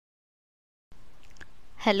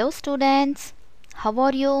Hello students, how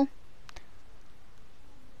are you?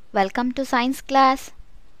 Welcome to science class.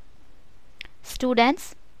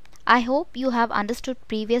 Students, I hope you have understood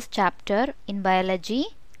previous chapter in biology,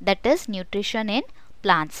 that is nutrition in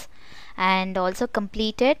plants, and also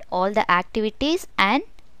completed all the activities and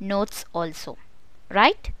notes also,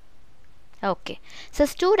 right? Okay. So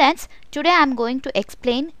students, today I am going to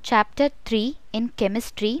explain chapter 3 in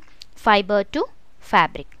chemistry, fiber to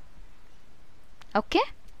fabric. Okay?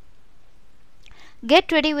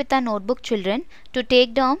 Get ready with a notebook, children, to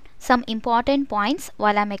take down some important points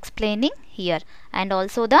while I am explaining here, and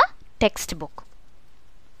also the textbook.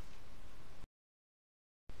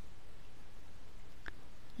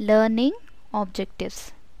 Learning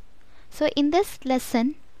objectives. So in this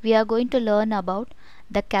lesson we are going to learn about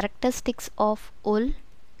the characteristics of wool,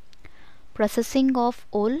 processing of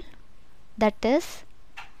wool, that is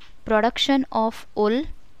production of wool,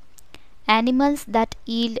 animals that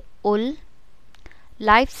yield wool,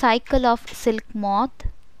 life cycle of silk moth,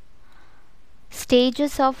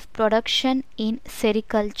 stages of production in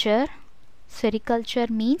sericulture. Sericulture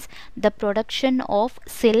means the production of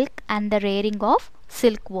silk and the rearing of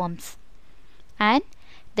silkworms, and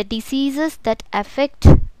the diseases that affect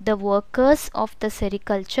the workers of the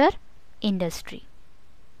sericulture industry.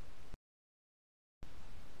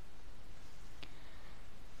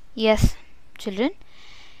 Yes, children.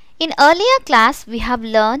 In earlier class we have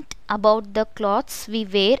learnt about the cloths we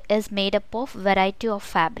wear is made up of variety of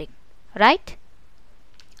fabric, right?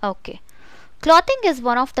 Okay. Clothing is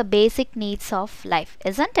one of the basic needs of life,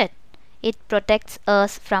 isn't it? It protects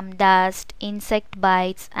us from dust, insect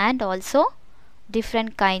bites, and also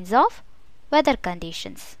different kinds of weather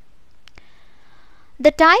conditions.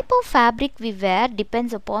 The type of fabric we wear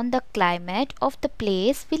depends upon the climate of the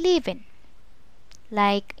place we live in.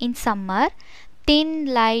 Like in summer, thin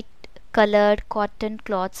light colored cotton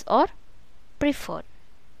cloths are preferred.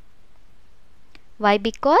 Why?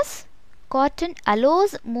 Because cotton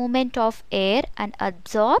allows movement of air and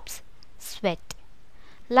absorbs sweat.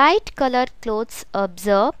 Light colored clothes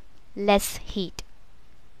absorb less heat.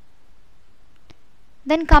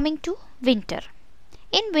 Then coming to winter.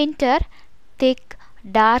 In winter, thick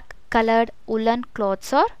dark colored woolen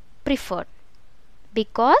clothes are preferred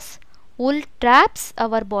because wool traps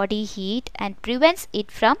our body heat and prevents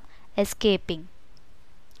it from escaping.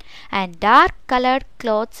 And dark colored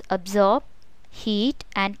clothes absorb heat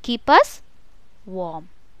and keep us warm.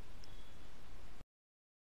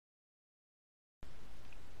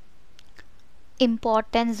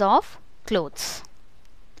 Importance of clothes.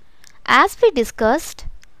 As we discussed,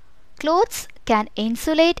 clothes can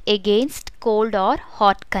insulate against cold or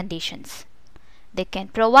hot conditions. They can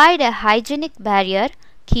provide a hygienic barrier,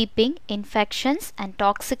 keeping infections and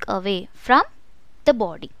toxic away from the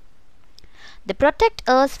body. They protect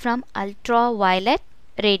us from ultraviolet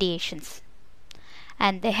radiations,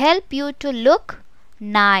 and they help you to look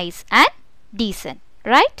nice and decent,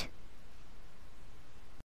 right?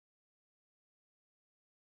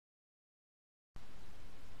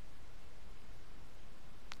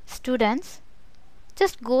 Students,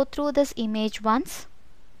 just go through this image once.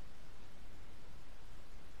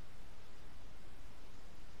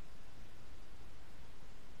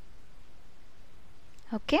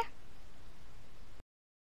 Okay.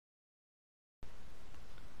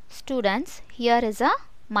 Students, here is a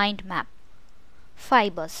mind map.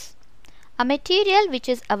 Fibers. A material which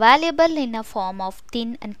is available in a form of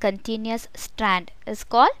thin and continuous strand is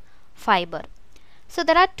called fiber. So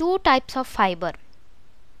there are two types of fiber.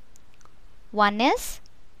 One is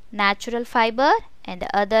natural fiber and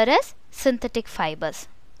the other is synthetic fibers.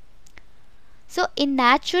 So in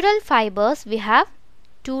natural fibers we have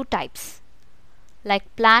two types,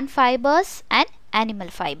 like plant fibers and animal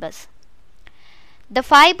fibers. The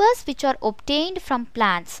fibers which are obtained from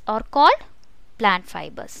plants are called plant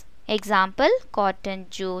fibers. Example, cotton,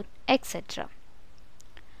 jute, etc.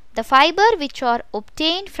 The fiber which are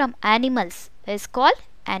obtained from animals is called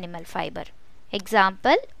animal fiber.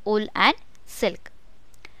 Example, wool and silk.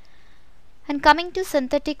 And coming to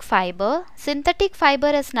synthetic fiber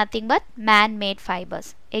is nothing but man-made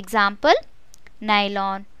fibers. Example,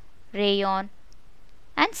 nylon, rayon,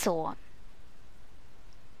 and so on.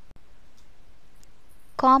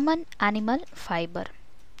 Common animal fiber.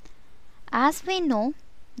 As we know,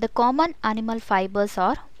 the common animal fibers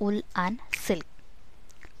are wool and silk.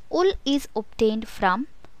 Wool is obtained from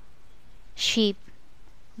sheep,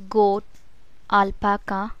 goat,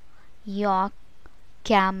 alpaca, yak,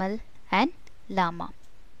 camel, and llama.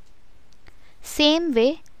 Same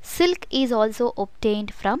way, silk is also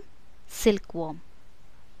obtained from silkworm.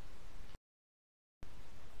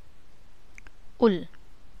 Wool.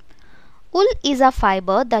 Wool is a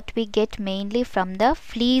fiber that we get mainly from the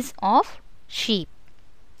fleece of sheep.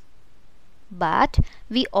 But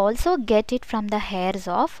we also get it from the hairs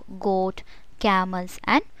of goat, camels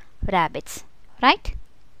and rabbits. Right?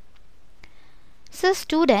 So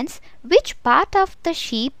students, which part of the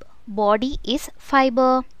sheep body is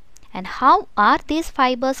fiber? And how are these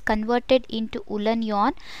fibers converted into woolen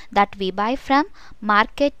yarn that we buy from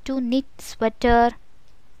market to knit sweater?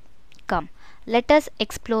 Come, let us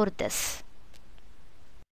explore this.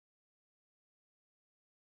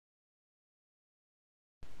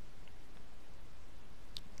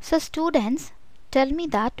 So students, tell me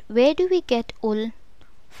that where do we get wool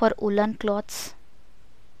for woolen clothes?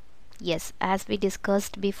 Yes, as we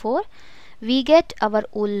discussed before, we get our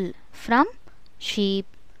wool from sheep,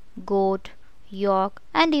 goat, yak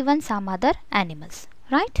and even some other animals,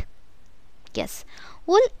 right? Yes,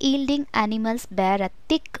 wool yielding animals bear a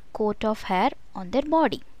thick coat of hair on their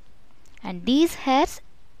body, and these hairs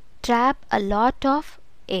trap a lot of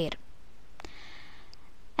air.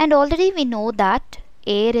 And already we know that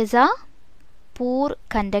air is a poor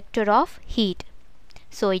conductor of heat.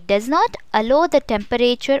 So it does not allow the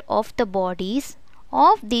temperature of the bodies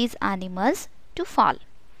of these animals to fall.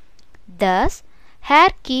 Thus, hair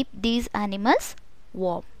keep these animals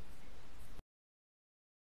warm.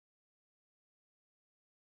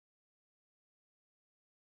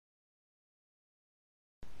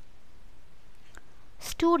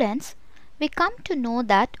 Students, we come to know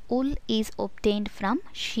that wool is obtained from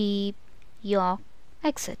sheep, yak,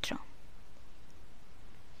 etc.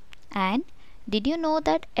 And did you know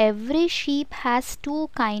that every sheep has two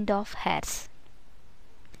kinds of hairs?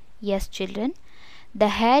 Yes, children. The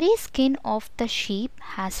hairy skin of the sheep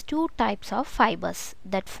has two types of fibers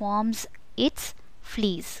that forms its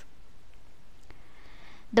fleece.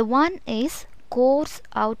 The one is coarse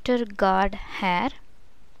outer guard hair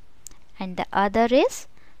and the other is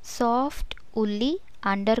soft woolly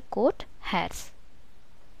undercoat hairs.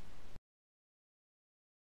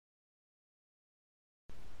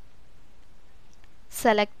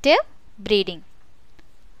 Selective breeding.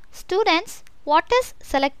 Students, what is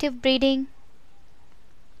selective breeding?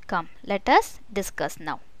 Come, let us discuss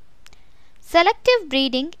now. Selective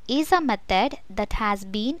breeding is a method that has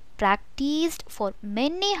been practiced for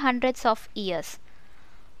many hundreds of years.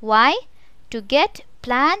 Why? To get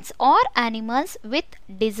plants or animals with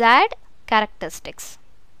desired characteristics.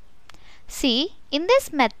 See, in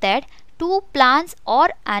this method, two plants or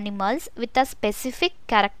animals with a specific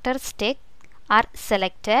characteristic are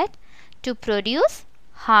selected to produce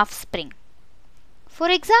offspring. For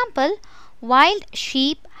example, wild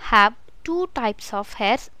sheep have two types of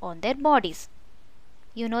hairs on their bodies.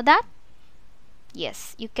 You know that?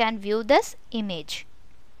 Yes, you can view this image.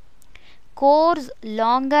 Coarse,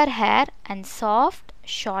 longer hair and soft,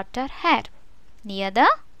 shorter hair near the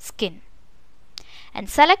skin. And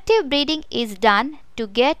selective breeding is done to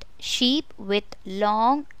get sheep with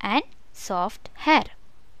long and soft hair.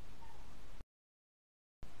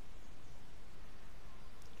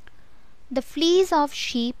 The fleece of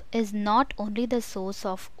sheep is not only the source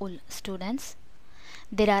of wool, students.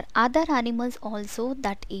 There are other animals also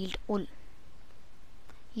that yield wool.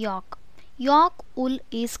 Yak. Yak wool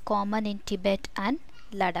is common in Tibet and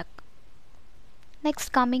Ladakh.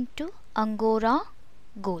 Next, coming to Angora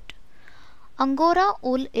goat. Angora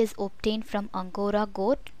wool is obtained from Angora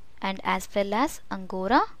goat and as well as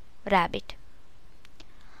Angora rabbit.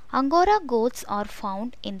 Angora goats are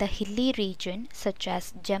found in the hilly region such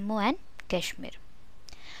as Jammu and Kashmir.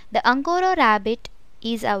 The Angora rabbit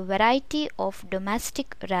is a variety of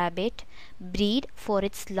domestic rabbit breed for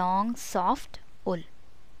its long soft wool.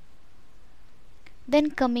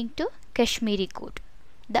 Then coming to Kashmiri goat.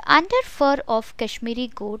 The underfur of Kashmiri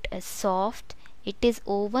goat is soft. It is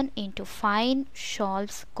woven into fine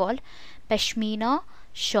shawls called Pashmina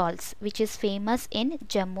shawls, which is famous in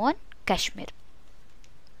Jammu and Kashmir.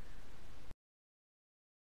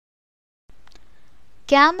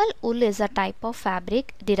 Camel wool is a type of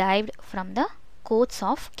fabric derived from the coats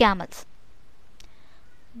of camels.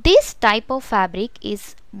 This type of fabric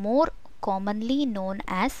is more commonly known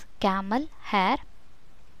as camel hair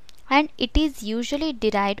and it is usually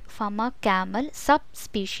derived from a camel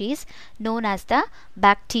subspecies known as the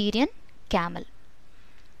Bactrian camel.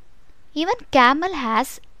 Even camel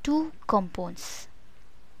has two compounds,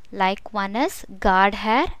 like one is guard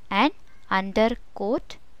hair and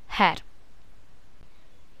undercoat hair.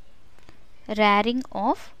 Rearing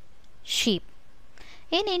of sheep.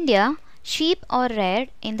 In India, sheep are reared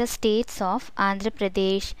in the states of Andhra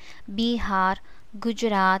Pradesh, Bihar,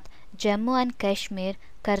 Gujarat, Jammu and Kashmir,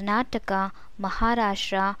 Karnataka,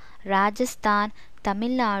 Maharashtra, Rajasthan,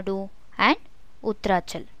 Tamil Nadu and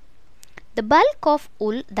Uttarachal. The bulk of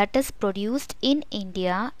wool that is produced in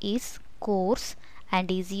India is coarse and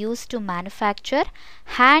is used to manufacture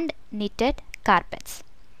hand knitted carpets.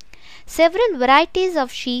 Several varieties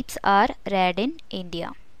of sheep are reared in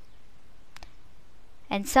India,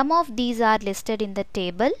 and some of these are listed in the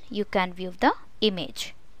table. You can view the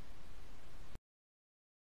image.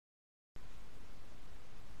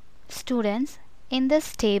 Students, in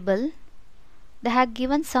this table they have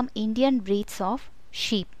given some Indian breeds of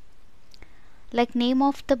sheep. Like name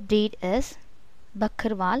of the breed is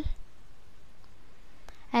Bakarwal,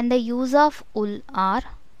 and the use of wool are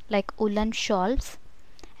like woolen shawls,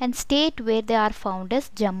 and state where they are found is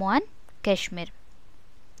Jammu and Kashmir.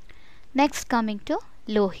 Next, coming to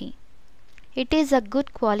Lohi. It is a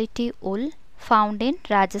good quality wool found in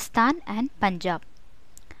Rajasthan and Punjab.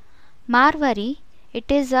 Marwari, it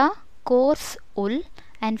is a coarse wool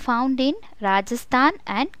and found in Rajasthan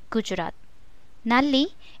and Gujarat. Nalli,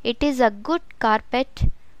 it is a good carpet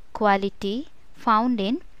quality found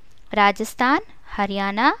in Rajasthan,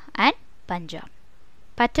 Haryana and Punjab.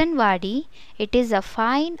 Patanwadi, it is a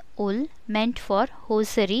fine wool meant for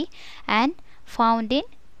hosiery and found in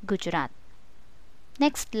Gujarat.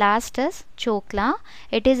 Next, last is Chokla.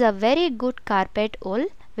 It is a very good carpet wool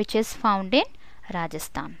which is found in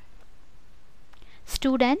Rajasthan.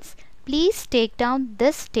 Students, please take down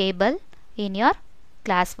this table in your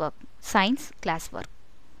classwork, science classwork.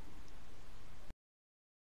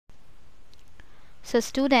 So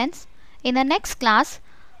students, in the next class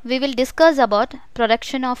we will discuss about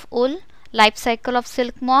production of wool, life cycle of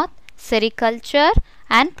silk moth, sericulture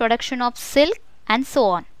and production of silk and so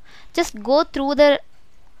on. Just go through the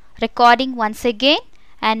recording once again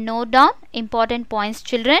and note down important points,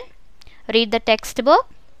 children. Read the textbook.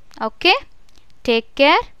 Okay. Take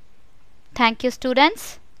care. Thank you,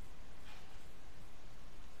 students.